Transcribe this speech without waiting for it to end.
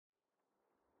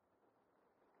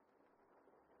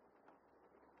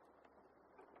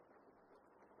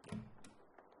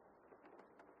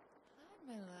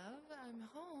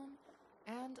home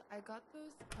and I got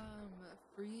those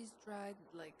freeze-dried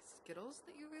like Skittles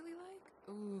that you really like.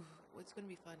 Ooh, it's gonna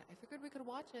be fun. I figured we could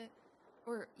watch it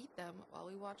or eat them while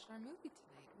we watched our movie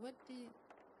tonight. What did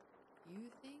you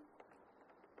think?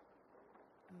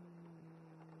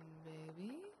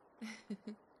 Maybe?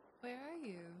 Where are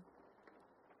you?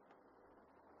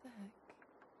 What the heck?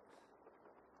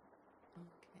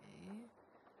 Okay.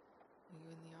 Are you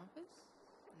in the office?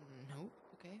 Nope.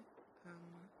 Okay.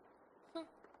 Huh.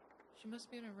 She must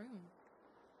be in her room.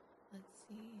 Let's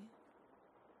see.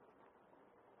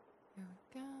 Here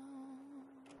we go.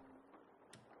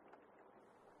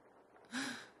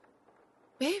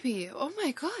 Baby, oh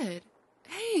my god.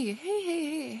 Hey.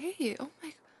 Oh my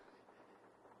god.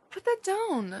 Put that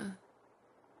down.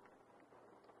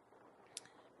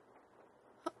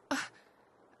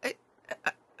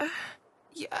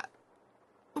 Yeah.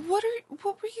 What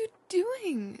were you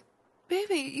doing?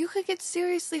 Baby, you could get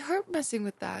seriously hurt messing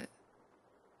with that.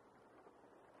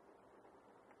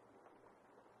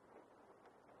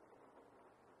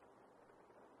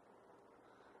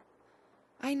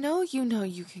 I know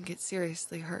you can get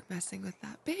seriously hurt messing with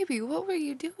that. Baby, what were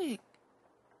you doing?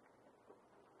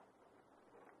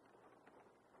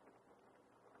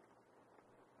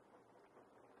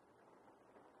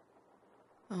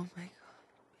 Oh my god,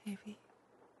 baby.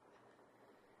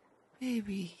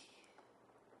 Baby.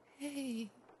 Hey.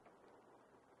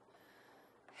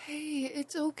 Hey,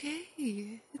 it's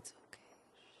okay. It's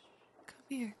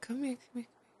okay. Come here.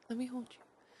 Let me hold you.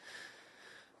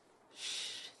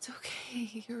 Shh, it's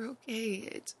okay. You're okay.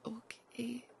 It's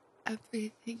okay.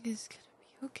 Everything is gonna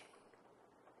be okay.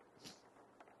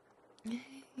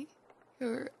 Hey,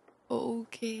 you're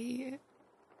okay.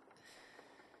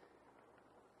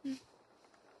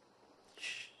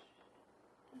 Shh.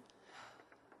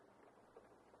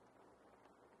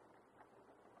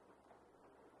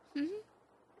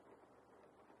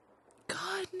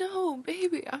 God, no,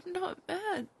 baby, I'm not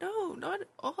mad. No, not at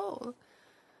all.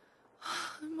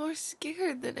 I'm more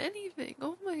scared than anything.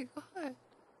 Oh my god.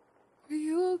 Are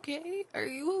you okay? Are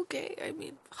you okay? I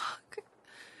mean, fuck.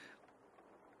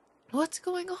 What's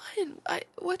going on?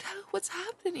 What's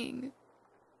happening?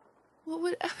 What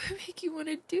would ever make you want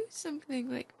to do something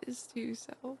like this to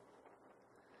yourself?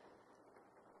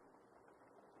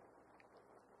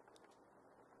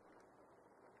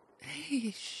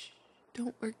 Hey, shh.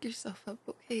 Don't work yourself up,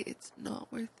 okay? It's not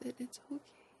worth it. It's okay.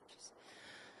 Just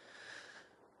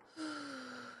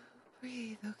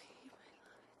breathe, okay, my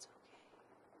love. It's okay.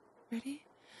 Ready?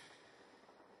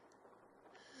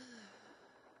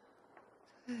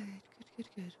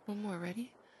 Good. One more,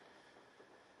 ready?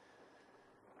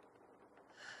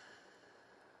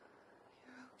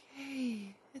 You're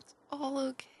okay. It's all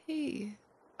okay.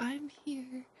 I'm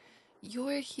here.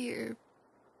 You're here.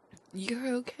 You're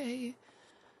okay.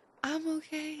 I'm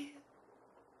okay.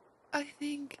 I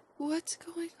think, what's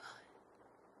going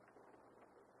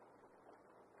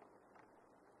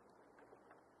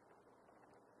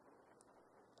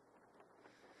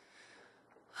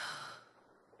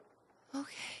on?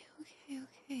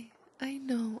 Okay. I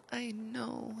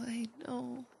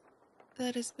know.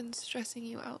 That has been stressing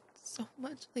you out so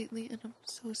much lately, and I'm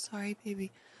so sorry,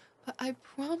 baby. But I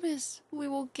promise we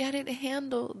will get it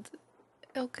handled,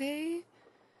 okay?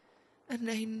 And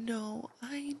I know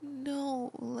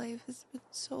life has been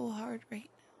so hard right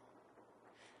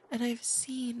now. And I've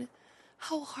seen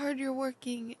how hard you're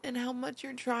working and how much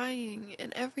you're trying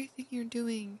and everything you're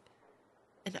doing.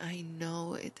 And I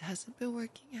know it hasn't been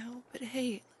working out, but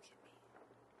hey, look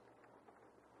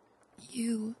at me.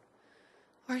 You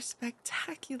are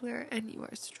spectacular, and you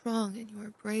are strong, and you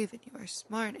are brave, and you are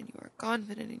smart, and you are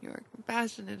confident, and you are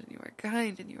compassionate, and you are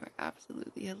kind, and you are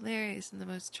absolutely hilarious, and the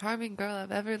most charming girl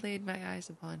I've ever laid my eyes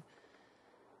upon.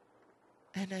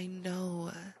 And I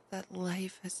know that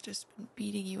life has just been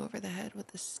beating you over the head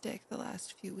with a stick the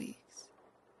last few weeks.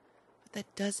 But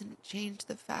that doesn't change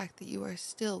the fact that you are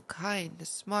still kind,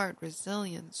 smart,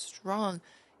 resilient, strong.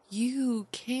 You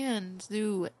can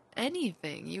do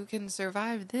anything. You can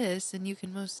survive this, and you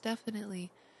can most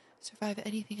definitely survive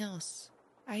anything else.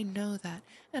 I know that.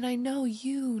 And I know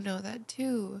you know that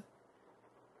too.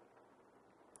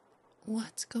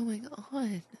 What's going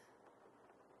on?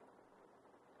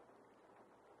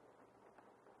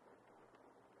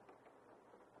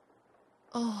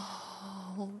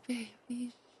 Oh,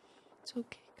 baby. It's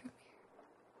okay. Come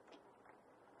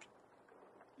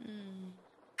here.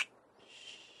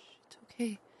 It's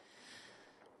okay.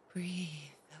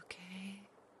 Breathe, okay?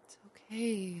 It's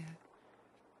okay.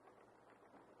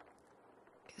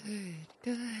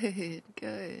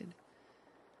 Good.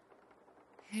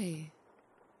 Hey.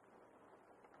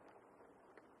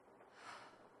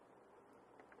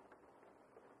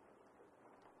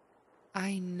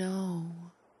 I know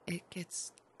it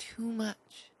gets too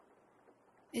much.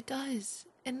 It does,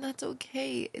 and that's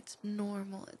okay. It's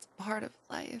normal. It's part of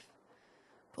life.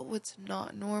 But what's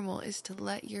not normal is to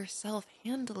let yourself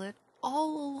handle it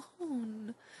all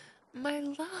alone. My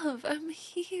love, I'm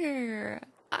here.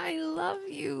 I love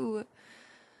you.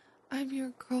 I'm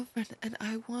your girlfriend, and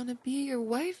I want to be your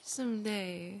wife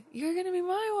someday. You're going to be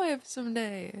my wife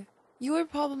someday. Your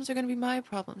problems are going to be my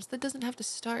problems. That doesn't have to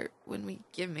start when we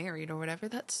get married or whatever.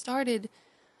 That started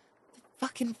the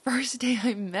fucking first day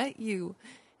I met you.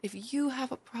 If you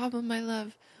have a problem, my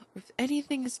love, or if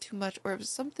anything is too much, or if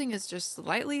something is just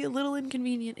slightly a little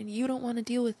inconvenient and you don't want to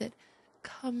deal with it,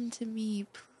 come to me,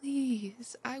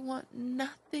 please. I want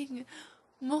nothing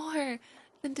more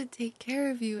than to take care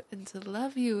of you and to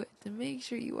love you and to make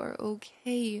sure you are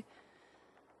okay.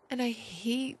 And I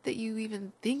hate that you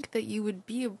even think that you would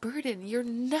be a burden. You're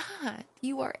not.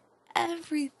 You are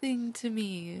everything to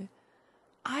me.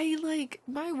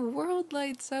 My world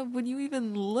lights up when you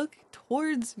even look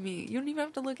towards me. You don't even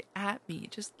have to look at me.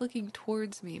 Just looking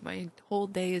towards me, my whole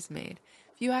day is made.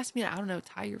 If you ask me to, I don't know,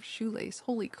 tie your shoelace,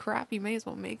 holy crap, you may as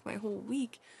well make my whole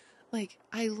week. Like,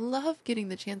 I love getting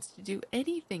the chance to do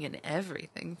anything and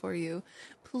everything for you.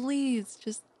 Please,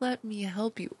 just let me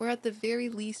help you. Or at the very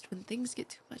least, when things get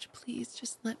too much, please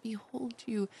just let me hold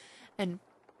you and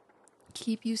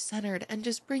keep you centered and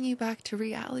just bring you back to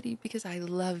reality, because I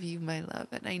love you, my love,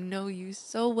 and I know you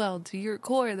so well to your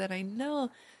core that I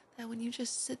know that when you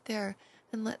just sit there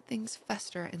and let things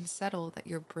fester and settle, that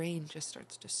your brain just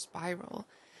starts to spiral,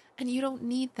 and you don't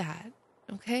need that,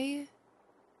 okay?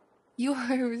 You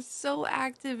are so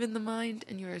active in the mind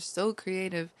and you are so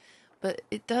creative, but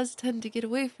it does tend to get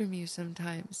away from you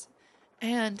sometimes,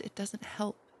 and it doesn't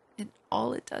help, and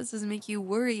all it does is make you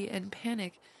worry and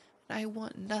panic. I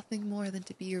want nothing more than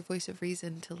to be your voice of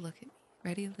reason, to look at me,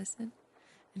 ready, listen,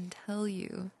 and tell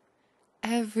you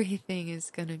everything is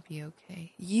gonna be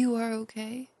okay. You are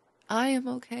okay. I am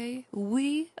okay.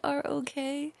 We are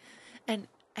okay. And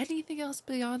anything else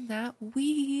beyond that,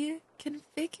 we can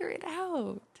figure it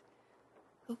out.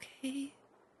 Okay?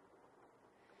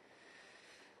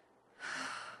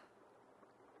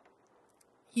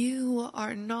 You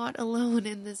are not alone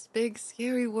in this big,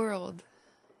 scary world.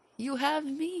 You have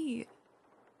me.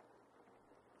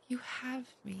 You have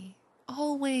me.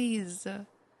 Always.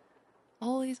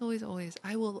 Always, always, always.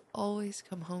 I will always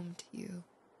come home to you.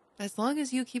 As long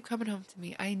as you keep coming home to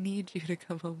me, I need you to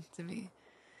come home to me.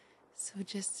 So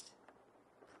just,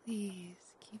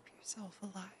 please, keep yourself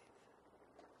alive.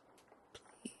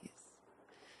 Please.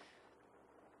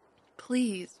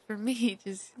 Please, for me,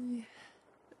 just,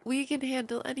 we can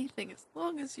handle anything as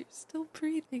long as you're still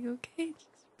breathing, okay?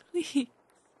 Just please.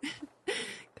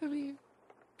 Come here.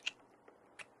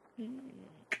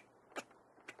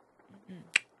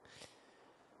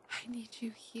 I need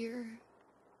you here.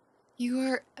 You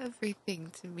are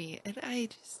everything to me, and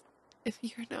if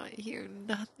you're not here,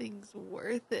 nothing's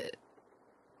worth it.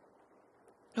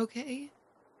 Okay?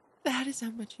 That is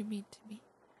how much you mean to me.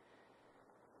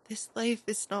 This life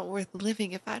is not worth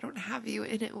living if I don't have you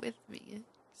in it with me.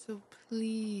 So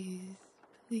please,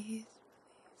 please, please,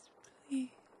 please,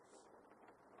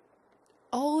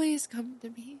 always come to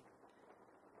me.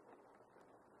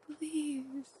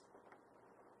 Please.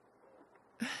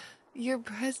 Your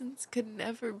presence could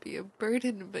never be a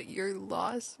burden, but your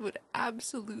loss would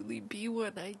absolutely be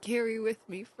one I carry with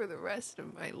me for the rest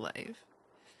of my life.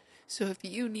 So if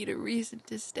you need a reason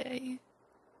to stay,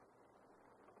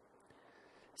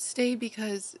 stay,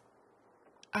 because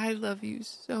I love you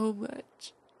so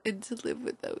much, and to live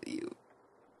without you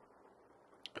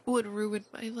would ruin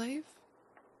my life.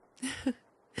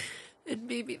 And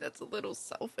maybe that's a little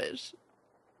selfish,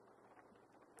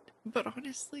 but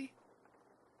honestly,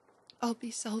 I'll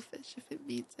be selfish if it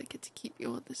means I get to keep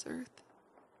you on this earth.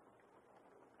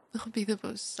 I'll be the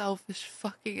most selfish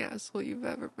fucking asshole you've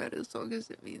ever met, as long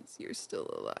as it means you're still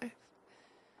alive.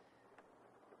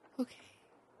 Okay.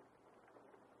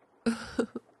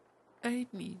 I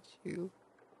need you.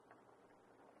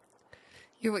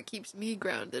 You're what keeps me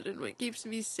grounded and what keeps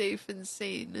me safe and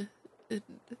sane. And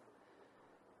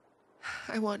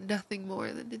I want nothing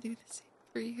more than to do the same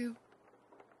for you.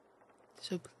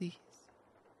 So please,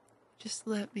 just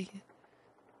let me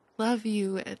love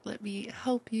you, and let me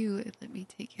help you, and let me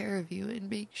take care of you, and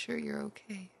make sure you're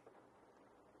okay.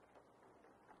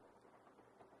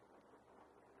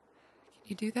 Can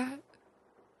you do that?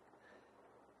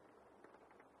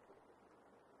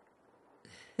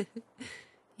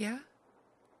 Yeah?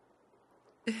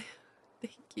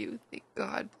 Thank you. Thank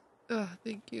God. Oh,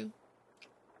 thank you.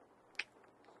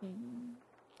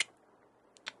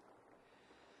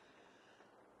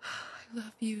 I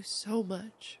love you so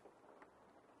much.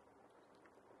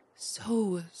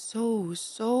 So, so,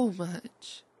 so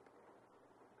much.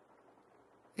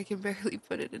 I can barely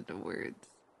put it into words.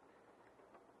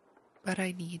 But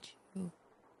I need you.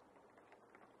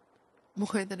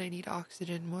 More than I need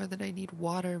oxygen, more than I need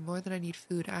water, more than I need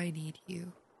food, I need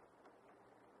you.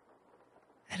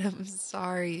 And I'm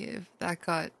sorry if that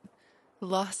got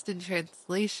lost in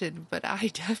translation, but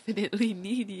I definitely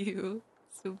need you.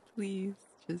 So please,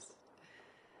 just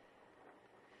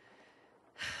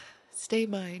stay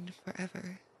mine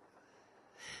forever.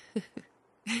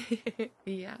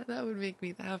 Yeah, that would make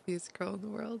me the happiest girl in the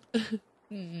world.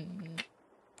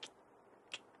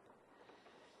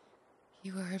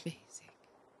 You are amazing.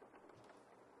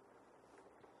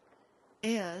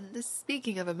 And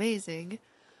speaking of amazing,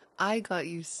 I got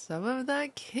you some of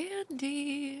that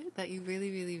candy that you really,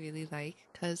 really, really like,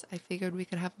 because I figured we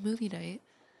could have a movie night.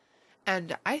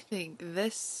 And I think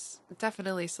this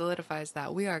definitely solidifies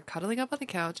that. We are cuddling up on the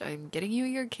couch. I'm getting you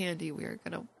your candy. We are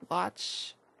going to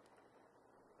watch.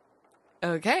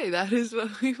 Okay, that is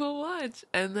what we will watch.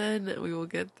 And then we will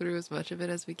get through as much of it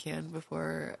as we can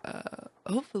before,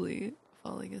 hopefully,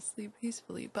 falling asleep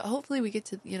peacefully. But hopefully we get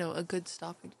to, a good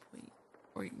stopping point.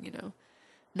 Or,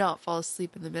 not fall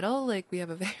asleep in the middle like we have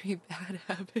a very bad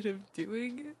habit of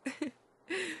doing.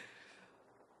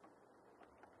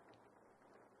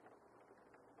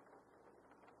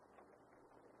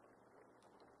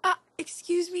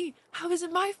 Excuse me, how is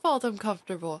it my fault I'm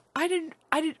comfortable?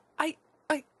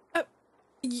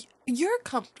 You're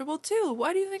comfortable too.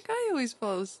 Why do you think I always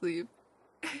fall asleep?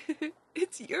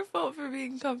 It's your fault for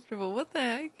being comfortable. What the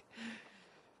heck?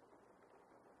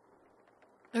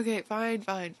 Okay, fine.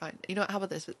 You know what, how about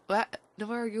this? What? No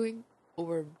more arguing?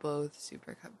 We're both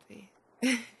super comfy.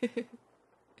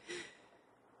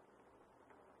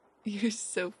 You're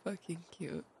so fucking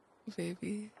cute,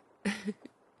 baby.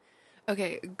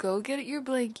 Okay, go get your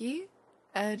blankie,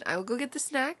 and I will go get the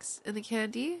snacks and the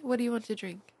candy. What do you want to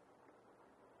drink?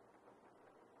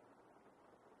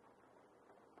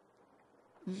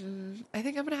 I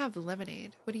think I'm gonna have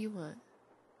lemonade. What do you want?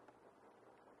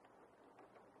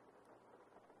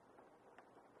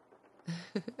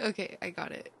 Okay, I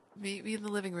got it. Meet me in the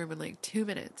living room in like 2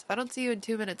 minutes. If I don't see you in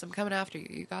 2 minutes, I'm coming after you.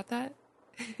 You got that?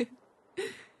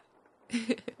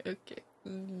 Okay.